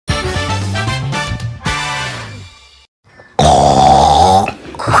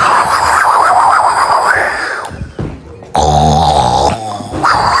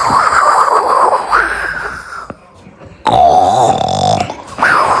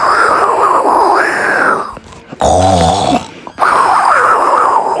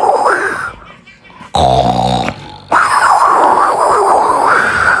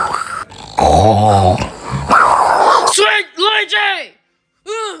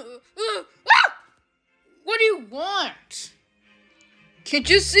want? Can't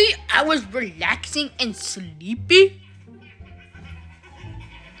you see I was relaxing and sleepy?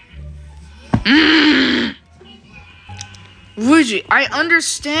 Luigi, I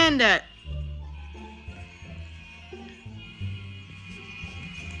understand that.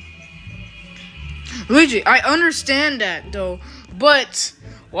 Luigi, I understand that though, but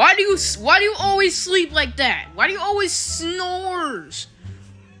why do you always sleep like that? Why do you always snores?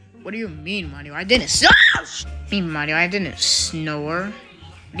 What do you mean, Mario? I didn't snore. Mario, I didn't snore.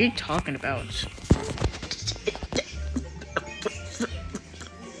 What are you talking about?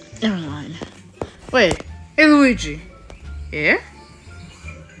 Never mind. Wait, hey Luigi. Yeah?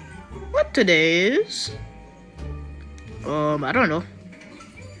 What today is? I don't know.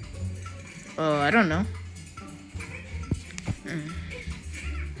 I don't know.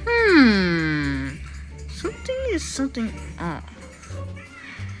 Something off.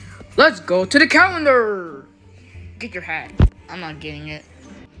 Let's go to the calendar. Get your hat. I'm not getting it.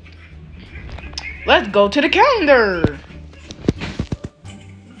 Let's go to the calendar.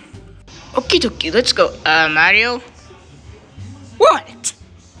 Okie dokie, let's go. Mario? What?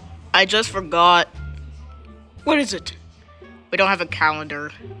 I just forgot. What is it? We don't have a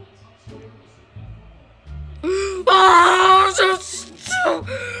calendar.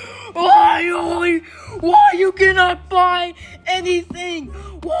 Why you cannot buy anything?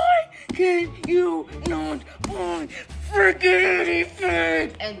 Why can you not buy freaking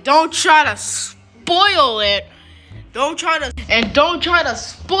anything? And don't try to spoil it. Don't try to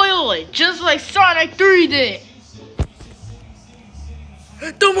spoil it, just like Sonic 3 did.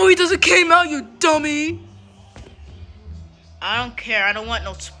 The movie doesn't came out, you dummy. I don't care. I don't want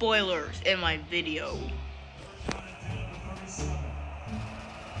no spoilers in my video.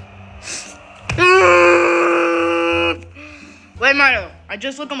 Wait, Mario. I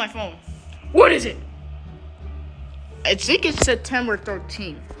just looked on my phone. What is it? I think it's September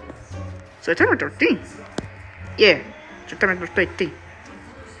 13th. September 13th? Yeah, September 13th.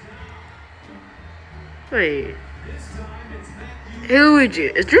 Wait. Hey, Luigi,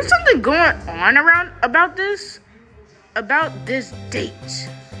 is there something going on about this date?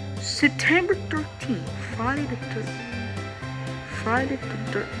 September 13th. Friday the 13th. Friday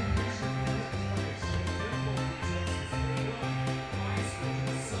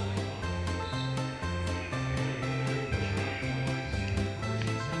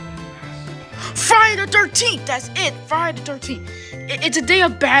the 13th, that's it, Friday the 13th. It's a day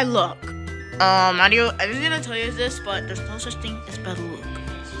of bad luck. Mario, I was gonna tell you this, but there's no such thing as bad luck.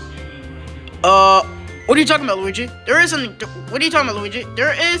 What are you talking about, Luigi? What are you talking about, Luigi?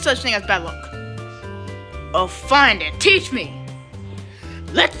 There is such thing as bad luck. Oh, find it, teach me.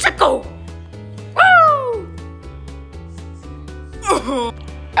 Let's go. Woo!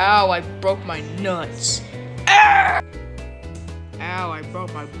 Ow, I broke my nuts. Ow, I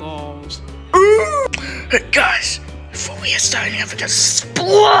broke my balls. Hey guys, before we get started, have to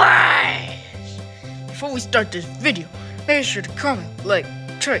splash. Before we start this video, make sure to comment, like,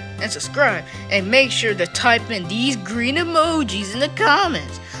 try, and subscribe, and make sure to type in these green emojis in the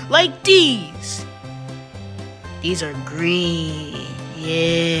comments, like these. These are green.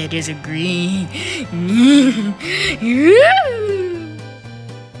 Yeah, these are green.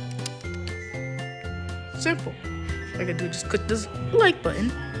 Simple. All I gotta do is just click this like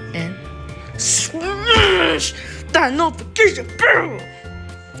button and smash that notification bell.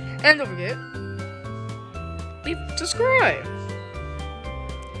 And don't forget, leave subscribe.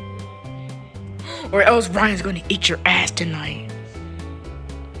 Or else Ryan's gonna eat your ass tonight.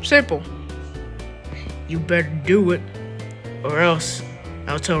 Simple. You better do it, or else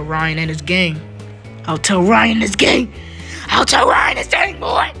I'll tell Ryan and his gang. I'll tell Ryan his gang,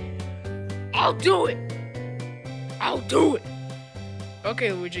 boy. I'll do it.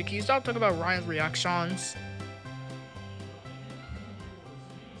 Okay, Luigi, can you stop talking about Ryan's reactions?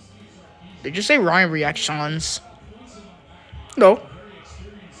 Did you say Ryan reactions? No.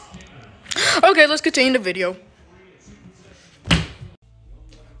 Okay, let's continue the video.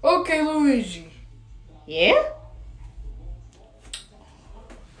 Okay, Luigi. Yeah?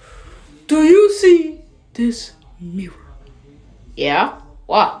 Do you see this mirror? Yeah?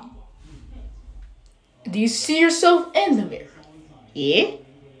 What? Do you see yourself in the mirror? Yeah?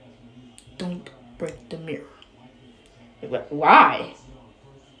 Don't break the mirror. Why?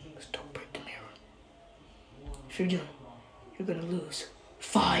 Just don't break the mirror. If you do, you're gonna lose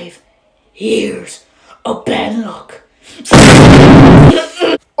 5 years of bad luck.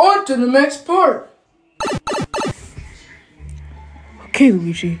 On to the next part. Okay,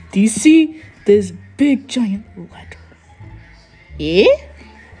 Luigi, do you see this big giant letter? Yeah?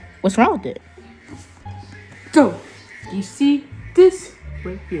 What's wrong with it? So, you see this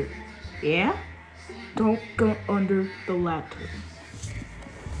right here? Yeah? Don't go under the ladder.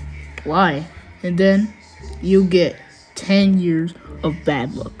 Why? And then you get 10 years of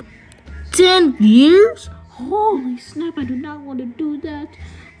bad luck. 10 years? Holy snap, I do not want to do that.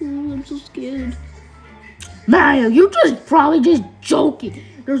 Oh, I'm so scared. Mario, you're probably just joking.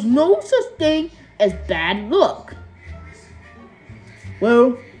 There's no such thing as bad luck.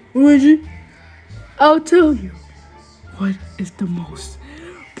 Well, Luigi, I'll tell you what is the most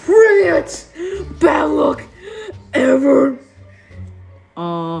brilliant bad luck ever.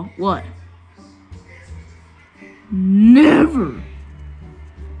 What? Never.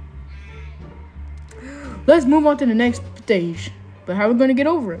 Let's move on to the next stage. But how are we gonna get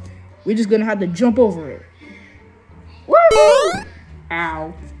over it? We're just gonna have to jump over it. Woo!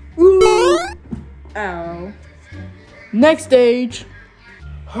 Ow. Woo! Ow. Next stage.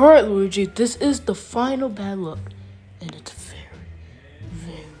 Alright, Luigi, this is the final bad luck. And it's very,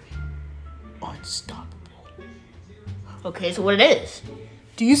 very unstoppable. Okay, so what it is?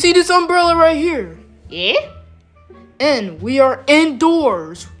 Do you see this umbrella right here? Yeah? And we are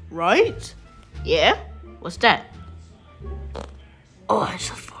indoors, right? Yeah? What's that? Oh, I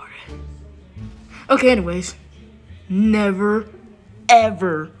just farted. Okay, anyways. Never,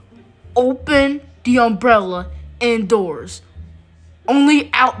 ever open the umbrella indoors. Only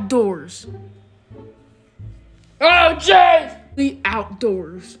outdoors. Oh, jeez! Only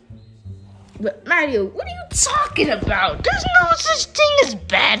outdoors. But Mario, what are you talking about? There's no such thing as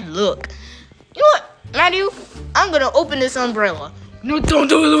bad luck. You know what, Mario? I'm gonna open this umbrella. No, don't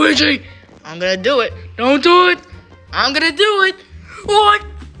do it, Luigi. I'm gonna do it. Don't do it. I'm gonna do it. What?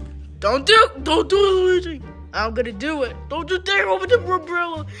 Don't do it, Luigi. I'm gonna do it. Don't you dare open the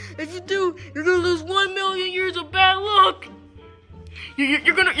umbrella. If you do, you're gonna lose 1 million years of bad luck.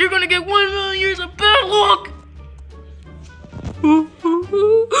 You're gonna get 1 million years of bad luck.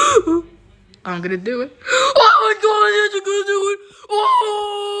 I'm gonna do it. Oh my God, yes, I'm gonna do it.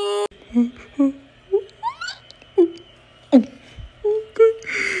 Oh. Okay.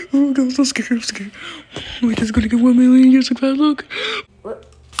 Oh God, I'm so scared. We're just gonna get 1 million years of bad luck.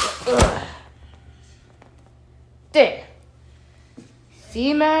 There.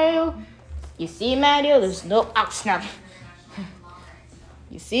 See, Mario? You see, Mario? There's no... Oh, snap.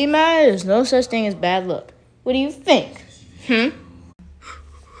 You see, Mario? There's no such thing as bad luck. What do you think?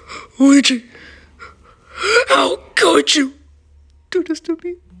 Luigi, how could you do this to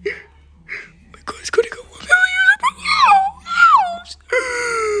me? My God, it's gonna go 1 million years.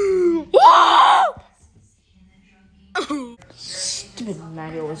 Stupid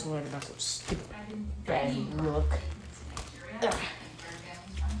Mario always learning about some stupid bad luck.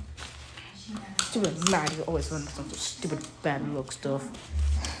 Stupid Mario always learning some stupid bad luck stuff.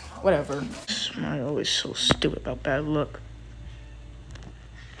 Whatever. Mario always so stupid about bad luck.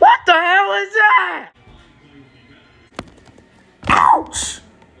 What the hell is that? Ouch!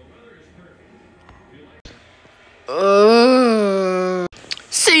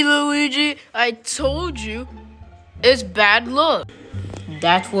 See, Luigi, I told you, it's bad luck.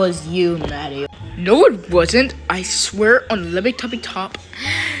 That was you, Mario. No, it wasn't. I swear on the Lemmy Tuppy Top,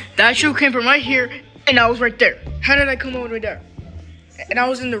 that shoe came from right here, and I was right there. How did I come over there? And I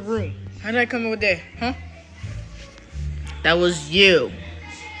was in the room. How did I come over there, huh? That was you.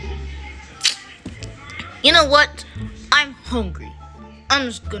 You know what? I'm hungry. I'm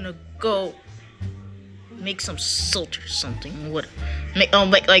just gonna go make some salt or something. What?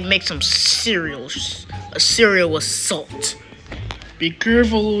 Make some cereal. A cereal with salt. Be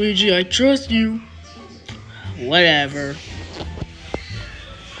careful, Luigi. I trust you. Whatever.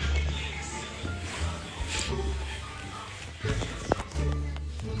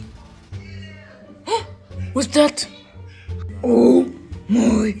 What's that? Oh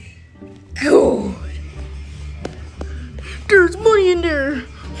my God. There's money in there.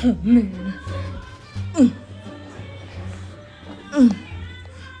 Oh man.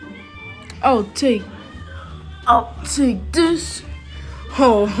 I'll take this.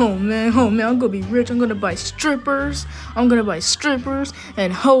 Oh man, I'm gonna be rich. I'm gonna buy strippers.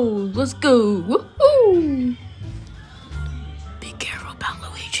 And hoes. Let's go. Woohoo! Be careful about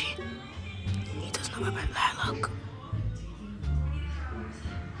Luigi. He doesn't know about bad luck.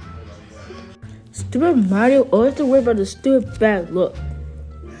 Stupid Mario always have to worry about the stupid bad luck.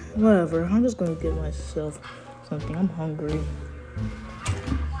 Whatever, I'm just gonna get myself something. I'm hungry.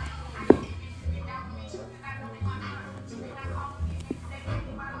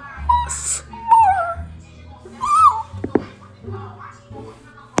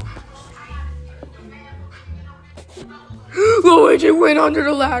 Luigi went under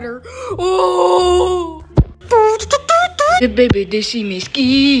the ladder. Oh! Hey baby, they see me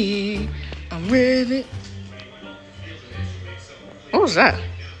ski. I'm ready. What was that?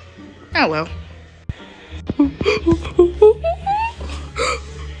 Oh well.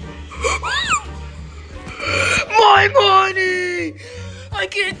 My money! I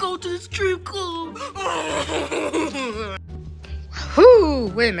can't go to the strip club. Whoo!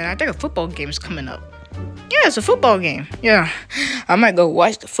 Wait a minute, I think a football game is coming up. Yeah, it's a football game. Yeah, I might go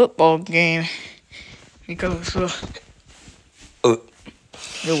watch the football game because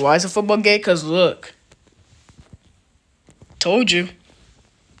why is a football game? Because look, told you.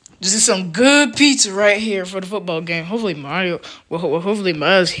 This is some good pizza right here for the football game. Hopefully Mario, hopefully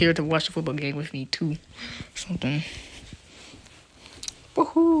Mario's here to watch the football game with me too. Something.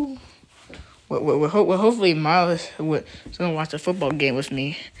 Woohoo! Hopefully Miles is gonna watch the football game with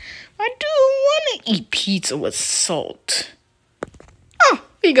me. I do want to eat pizza with salt. Oh,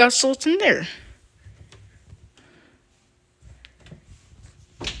 we got salt in there.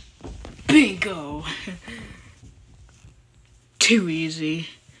 Bingo! Too easy.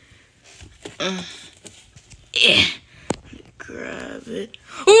 Yeah. Grab it.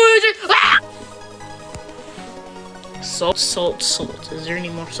 Ah! Salt, salt, salt. Is there any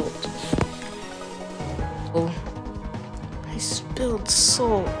more salt? Oh, I spilled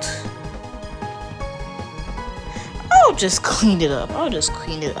salt. I'll just clean it up.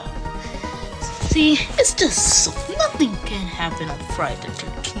 See, it's just salt. Nothing can happen on Friday the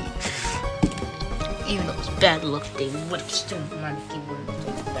 13th. Even though it's bad luck, they would have still might give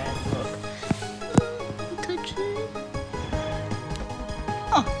it bad luck. Touch it.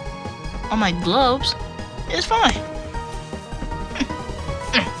 Oh, on my gloves, it's fine.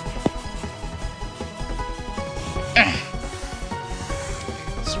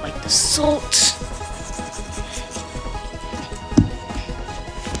 Swipe the salt.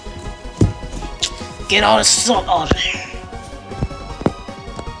 Get all the salt out of there.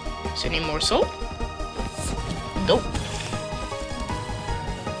 Is there any more salt? Nope.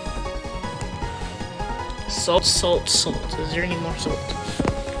 Salt, salt, salt. Is there any more salt?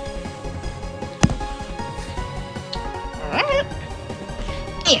 Alright.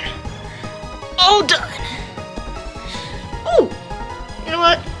 Yeah. All done. Oh, you know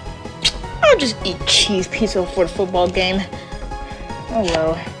what? I'll just eat cheese pizza for the football game. Oh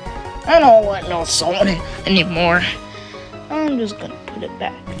well. I don't want no salt anymore. I'm just gonna put it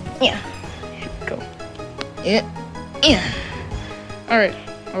back. Yeah. Here we go. Yeah. Alright.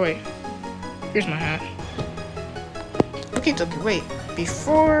 Oh wait. Here's my hat. Okay, wait.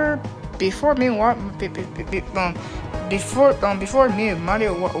 Before me and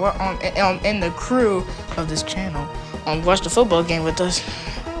Mario and the crew of this channel watch the football game with us,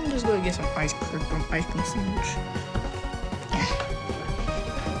 I'm just gonna get some ice cream sandwich.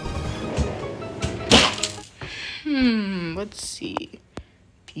 Let's see.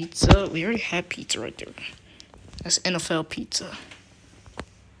 Pizza. We already had pizza right there. That's NFL pizza.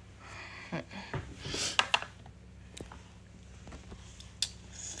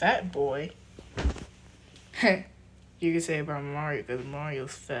 Fat boy. You can say about Mario because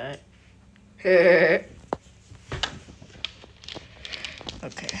Mario's fat. Okay.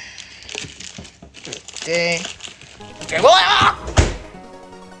 Good day. Okay.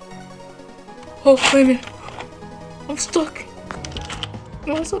 Oh, wait a minute. I'm stuck.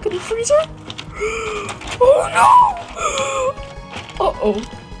 Am I stuck in the freezer? Oh no! Uh-oh.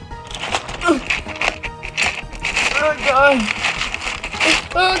 Oh god.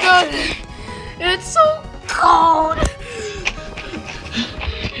 Oh god. It's so cold.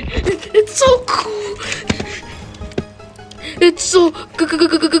 It's so cool. It's so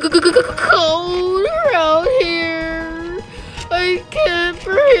cold around here. I can't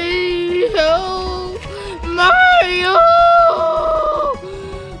breathe. Help. Mario!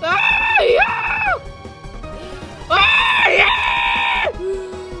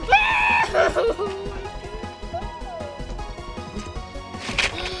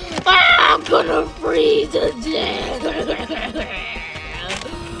 I'm gonna freeze to death.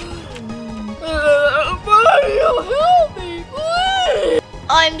 Mario, help me, please.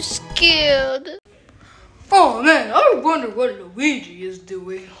 I'm scared. Oh man, I wonder what Luigi is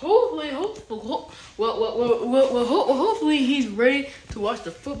doing. Hopefully he's ready to watch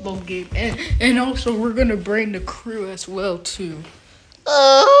the football game, and also we're gonna bring the crew as well too.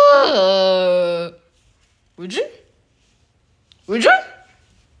 Would you?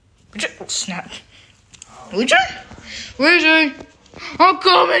 Oh snap! Luigi, I'm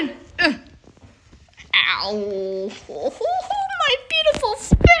coming. Ow! My beautiful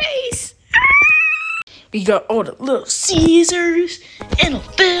face. We got all the little Caesars and a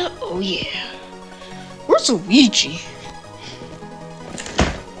bell. Oh yeah. Where's Where's Luigi?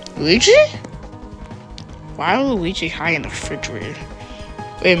 Luigi? Why is Luigi high in the refrigerator?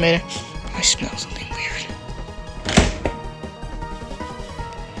 Wait a minute. I smell something weird.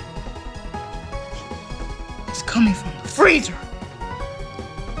 It's coming from the freezer.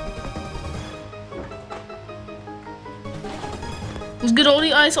 Let's get all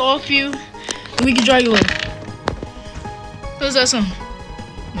the ice off you, and we can dry you in. How's that sound?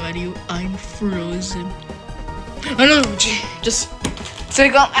 Mario, I'm frozen. I know, Luigi. Just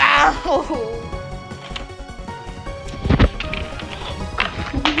take off. Ow!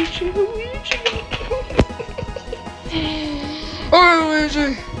 Luigi. Oh,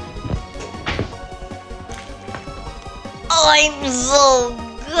 Luigi. I'm so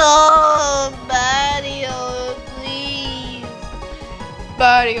good, Mario, please.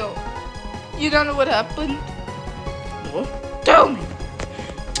 Mario, you don't know what happened? What? Tell me.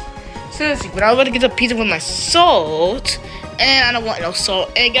 Seriously, when I was to get a pizza with my salt, and I don't want no salt.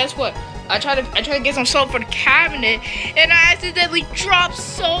 And guess what? I tried to get some salt for the cabinet, and I accidentally dropped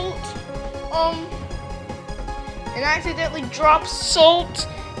salt. On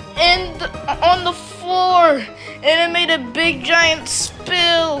the floor, and it made a big giant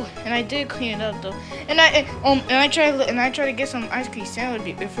spill. And I did clean it up though. And I tried to get some ice cream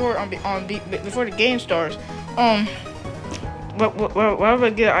sandwich before the game starts. But why would I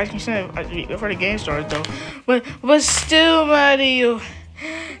get ice cream sandwich before the game starts though? But still, Mario,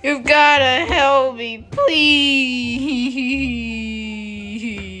 you've gotta help me, please.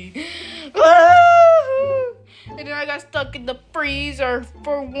 And then I got stuck in the freezer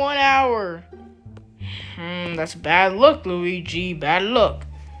for 1 hour. That's bad luck, Luigi. Bad luck.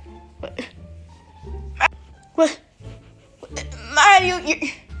 What? Mario,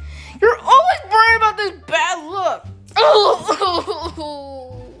 you're always worried about this bad luck.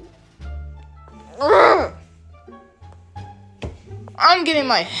 I'm getting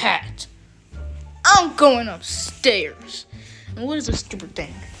my hat. I'm going upstairs. And what is this stupid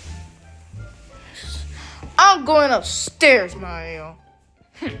thing? I'm going upstairs, Mario.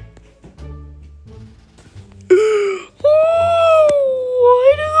 Why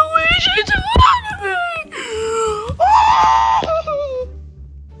did Luigi do that to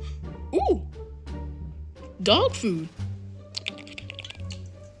me? Ooh, dog food.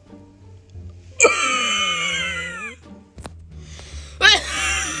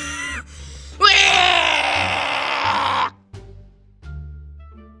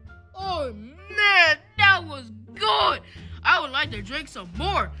 Oh man, that was good. I would like to drink some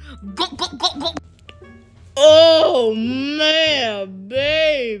more. Go, go, go, go. Oh man,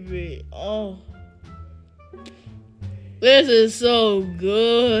 baby. Oh, this is so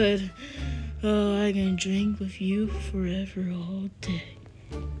good. Oh, I can drink with you forever all day.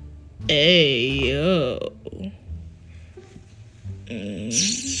 Hey, yo.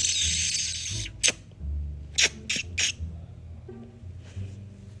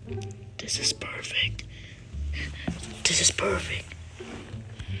 This is perfect. This is perfect.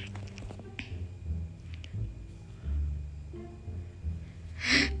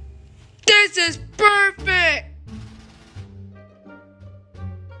 This is perfect.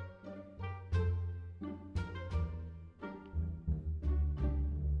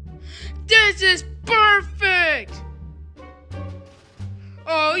 This is perfect.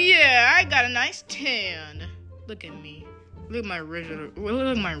 Oh yeah, I got a nice tan. Look at me. Look at my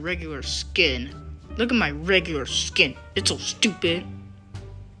regular skin. Look at my regular skin. It's so stupid.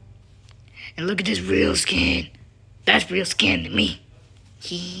 And look at this real skin. That's real skin to me.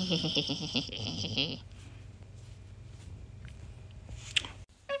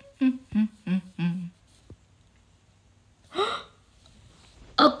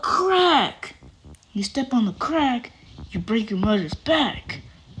 A crack. You step on the crack, you break your mother's back.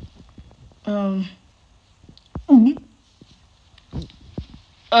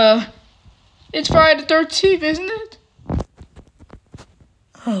 It's Friday the 13th, isn't it?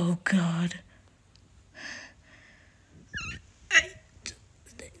 Oh, God.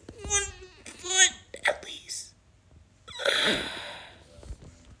 One foot, at least.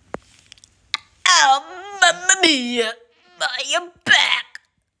 Oh, Mamma Mia, my back.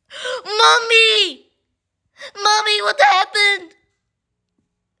 Mommy! Mommy, what happened?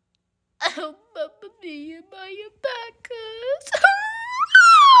 Oh, Mamma Mia, my back.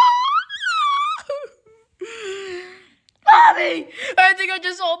 Mommy! I think I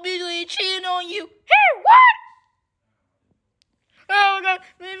just saw Billy cheating on you. Hey, what? Oh, my God.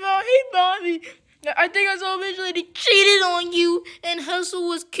 Hey, Mommy. I think I saw Billy cheated on you and Hustle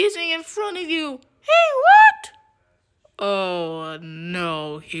was kissing in front of you. Hey, what? Oh,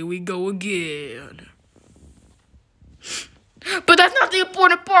 no. Here we go again. But that's not the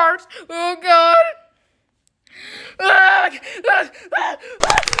important part. Oh, God.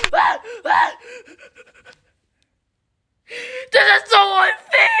 This is so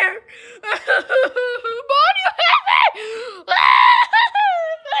unfair. Mario, help me.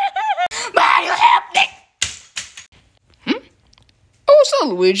 Mario, help me. Oh, what's up,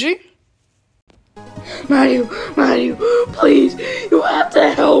 Luigi? Mario, please, you have to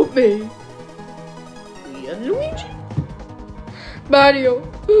help me. Yeah, Luigi? Mario,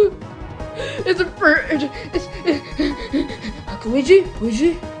 it's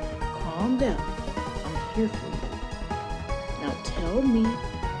Luigi, calm down. I'm here for you. Now tell me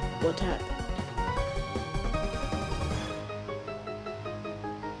what happened.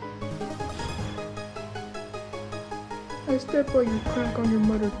 I stepped on your crack on your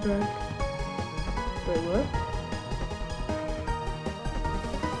mother's back. Wait, what?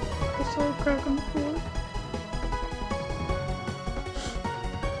 I saw a crack on the floor.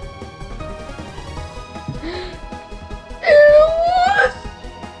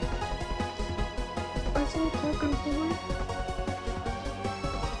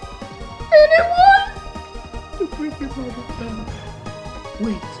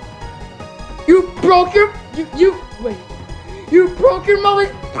 Wait. You broke your wait. You broke your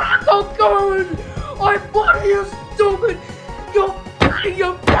mother's back. Oh God! I bought you stupid.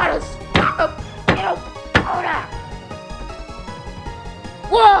 You gotta stop.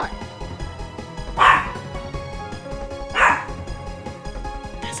 Why?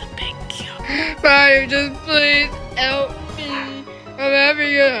 There's a big kill. Mario, just please help me. I'm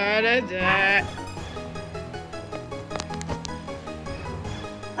having a heart attack.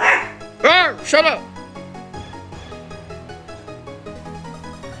 Shut up!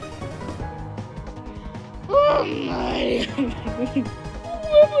 Oh my!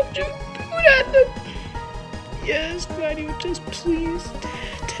 What would you do that? Yes, Mario, just please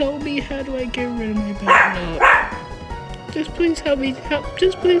tell me, how do I get rid of my bad luck? Just please help me.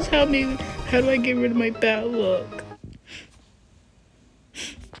 Just please help me. How do I get rid of my bad luck?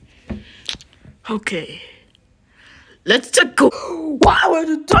 Okay. Let's go. Why would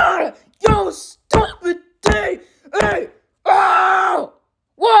you do that? You stupid thing! Hey! Oh!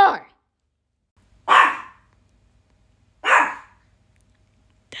 Why?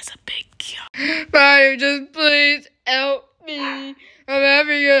 That's a big kill. Mario, just please help me. I'm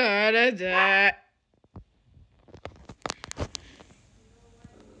having a heart attack.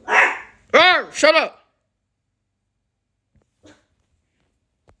 Oh, shut up!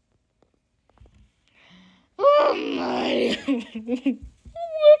 Oh my!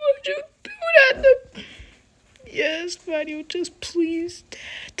 What would you do that? Yes, Mario, just please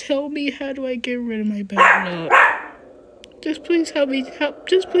tell me, how do I get rid of my bad luck? Just please help me.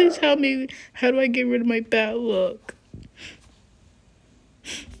 Just please help me. How do I get rid of my bad luck?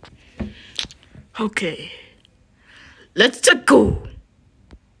 Okay. Let's go.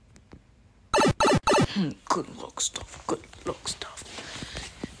 Good luck stuff. Good luck stuff.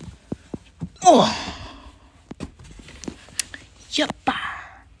 Oh. Yuppa.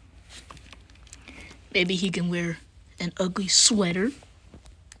 Maybe he can wear an ugly sweater.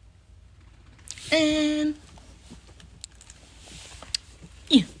 And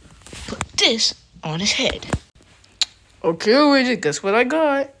yeah, put this on his head. Okay, Luigi, guess what I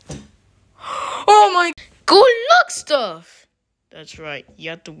got? Oh my, good luck stuff. That's right. You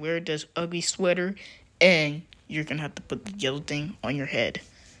have to wear this ugly sweater, and you're gonna have to put the yellow thing on your head.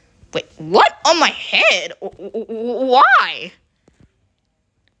 Wait, what? On my head? Why?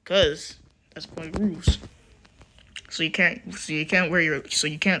 Cause that's my rules. So you can't wear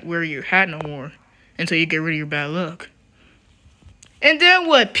your hat no more until you get rid of your bad luck. And then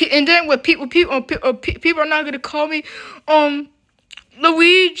what? People are not gonna call me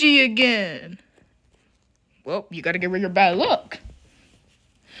Luigi again. Well, you gotta get rid of your bad luck.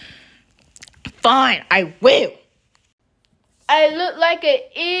 Fine, I will. I look like an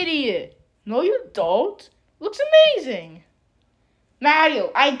idiot. No, you don't. Looks amazing.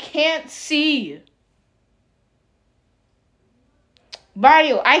 Mario, I can't see.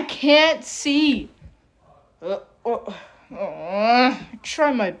 Mario, I can't see.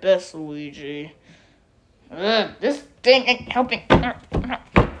 Try my best, Luigi. This thing ain't helping.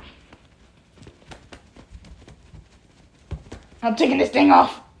 I'm taking this thing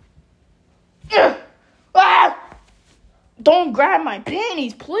off. Don't grab my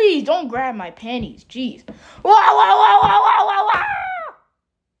panties, please. Don't grab my panties. Jeez.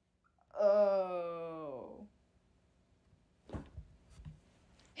 Oh.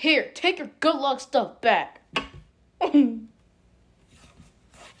 Here, take your good luck stuff back.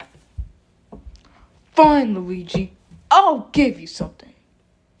 Fine, Luigi. I'll give you something.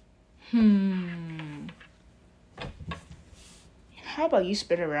 How about you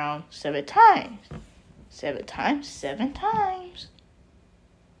spin around 7 times? 7 times, 7 times.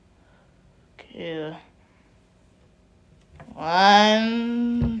 Okay.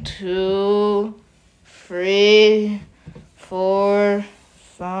 1, 2, 3, 4,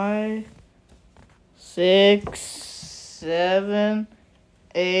 5, 6, 7,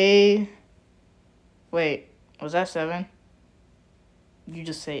 8. Wait, was that 7? You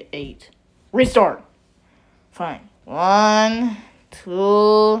just say 8. Restart. Fine. 1,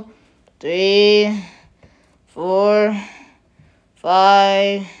 2, 3, 4,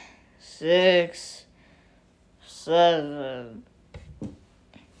 5, 6, 7.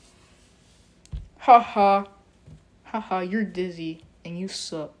 Haha. Haha, you're dizzy and you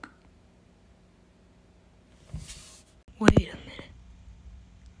suck. Wait a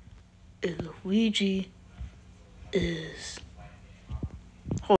minute. Luigi is...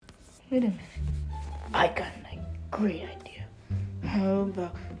 Hold on. Wait a minute. I got a great idea. How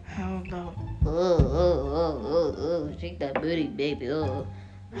about... Shake that booty, baby.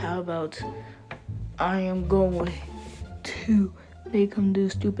 How about I am going to make him do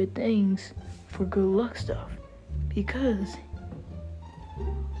stupid things for good luck stuff. Because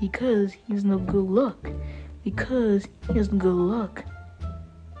he's no good luck. Because he has good luck.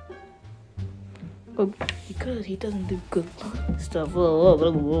 Oh, because he doesn't do good luck stuff.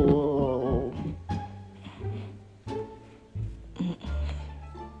 Whoa.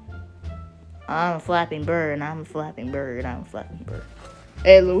 I'm a flapping bird.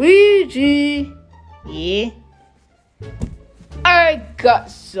 Hey, Luigi! Yeah? I got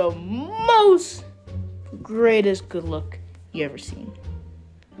some most greatest good luck you ever seen.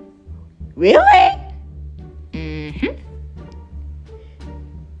 Really?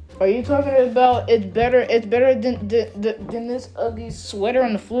 Are you talking about it's better than this ugly sweater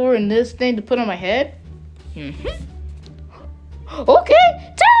on the floor and this thing to put on my head? Okay,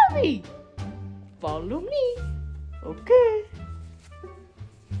 tell me! Follow me. Okay.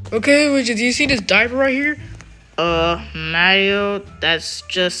 Okay, Luigi, do you see this diaper right here? Mario, that's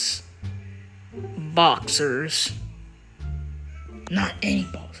just boxers. Not any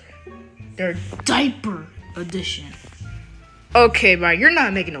boxer. They're diaper edition. Okay, Mario, you're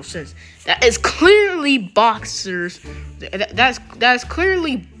not making no sense. That is clearly boxers. That's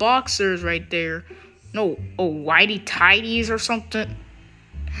clearly boxers right there. No, whitey tidies or something.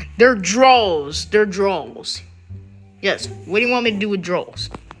 They're draws. Yes, what do you want me to do with draws?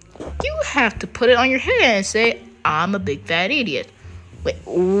 You have to put it on your head and say, I'm a big fat idiot. Wait,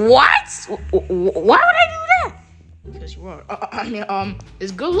 what? Why would I do that? Because you are.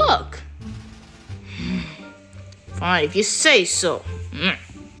 It's good luck. Fine, if you say so.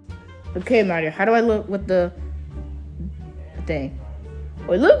 Okay, Mario, how do I look with the thing?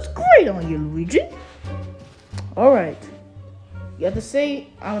 Oh, it looks great on you, Luigi. Alright. You have to say,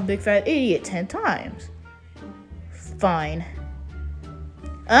 I'm a big fat idiot 10 times. Fine.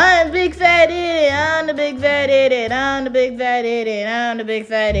 I'm a big fat idiot. I'm the big fat idiot. I'm the big fat idiot. I'm the big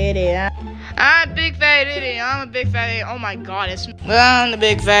fat idiot. I'm a big fat idiot. I'm a big fat idiot. Oh my god, it's... I'm the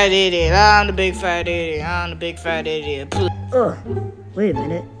big fat idiot. I'm the big fat idiot. I'm the big fat idiot. Wait a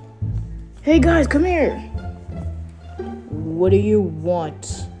minute. Hey guys, come here. What do you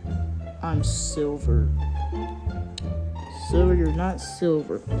want? I'm silver. Silver, you're not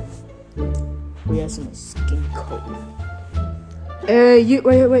silver. We have some skin color. Hey,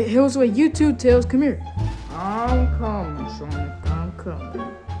 wait, Hills, wait, you two, Tails, come here. I'm coming, Sonic, I'm coming.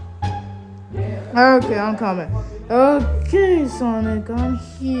 Okay, I'm coming. Okay, Sonic, I'm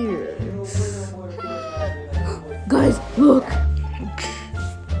here. Guys, look.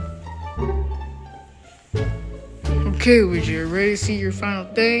 Okay, Luigi, you ready to see your final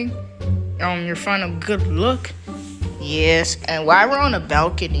thing? Your final good luck? Yes, and while we're on a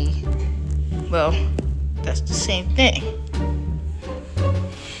balcony, well, that's the same thing.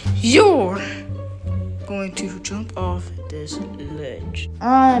 You're going to jump off this ledge.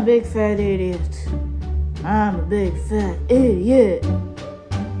 I'm a big fat idiot. I'm a big fat idiot.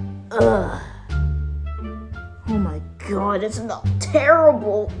 Ugh. Oh my god, it's not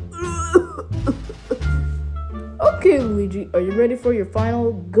terrible. Okay, Luigi, are you ready for your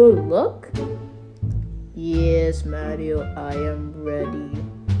final good luck? Yes, Mario, I am ready.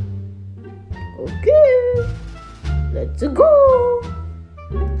 Okay, let's go.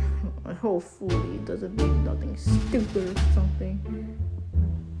 Hopefully it doesn't mean nothing stupid or something.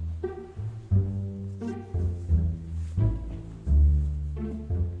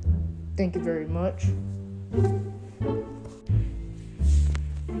 Thank you very much.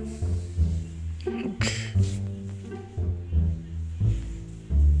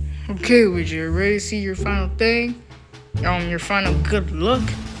 Okay, Luigi, you ready to see your final thing? Your final good look?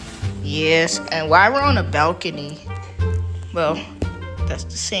 Yes, and while we're on a balcony, well, that's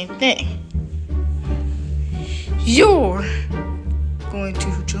the same thing. You're going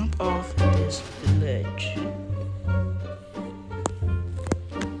to jump off this ledge.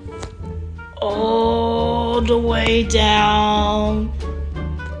 All the way down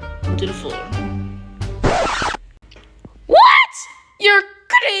to the floor. What? You're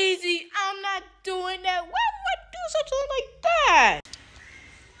crazy. I'm not doing that. Why would I do something like that?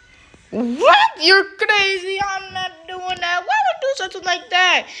 What? You're crazy. I'm not doing that. Why would I do something like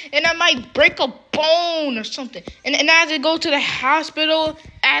that? And I might break a bone or something. And I have to go to the hospital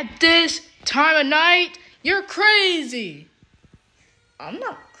at this time of night? You're crazy. I'm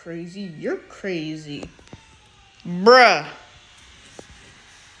not crazy. You're crazy. Bruh.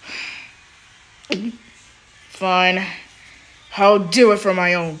 Fine. I'll do it for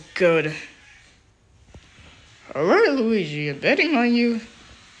my own good. Alright, Luigi, I'm betting on you.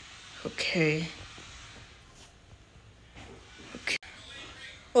 Okay.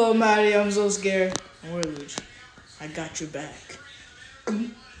 Oh, Maddie, I'm so scared. Don't worry, Luigi. I got your back.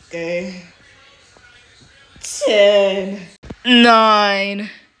 Okay. 10, 9,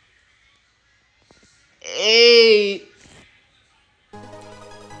 8,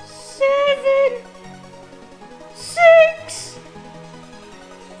 7, 6,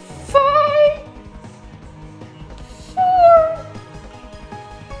 5, 4,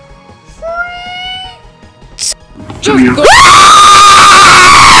 3. Just go.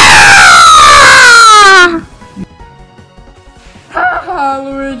 Haha,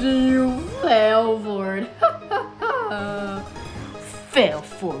 Luigi, you fell for it. Fail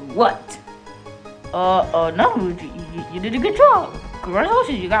for what? No, Luigi, you did a good job.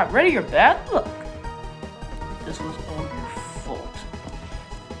 Congratulations, you got rid of your bad luck. This was all your fault.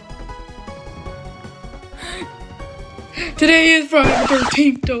 Today is Friday the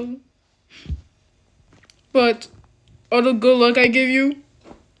 13th, though. But all the good luck I give you,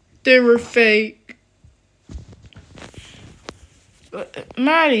 they were fake.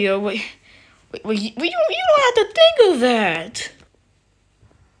 Mario, wait, you don't have to think of that.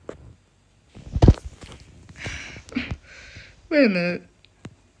 Wait a minute.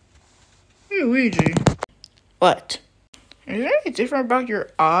 Hey, Luigi. What? Is there anything different about your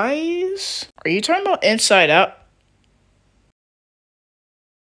eyes? Are you talking about Inside Out?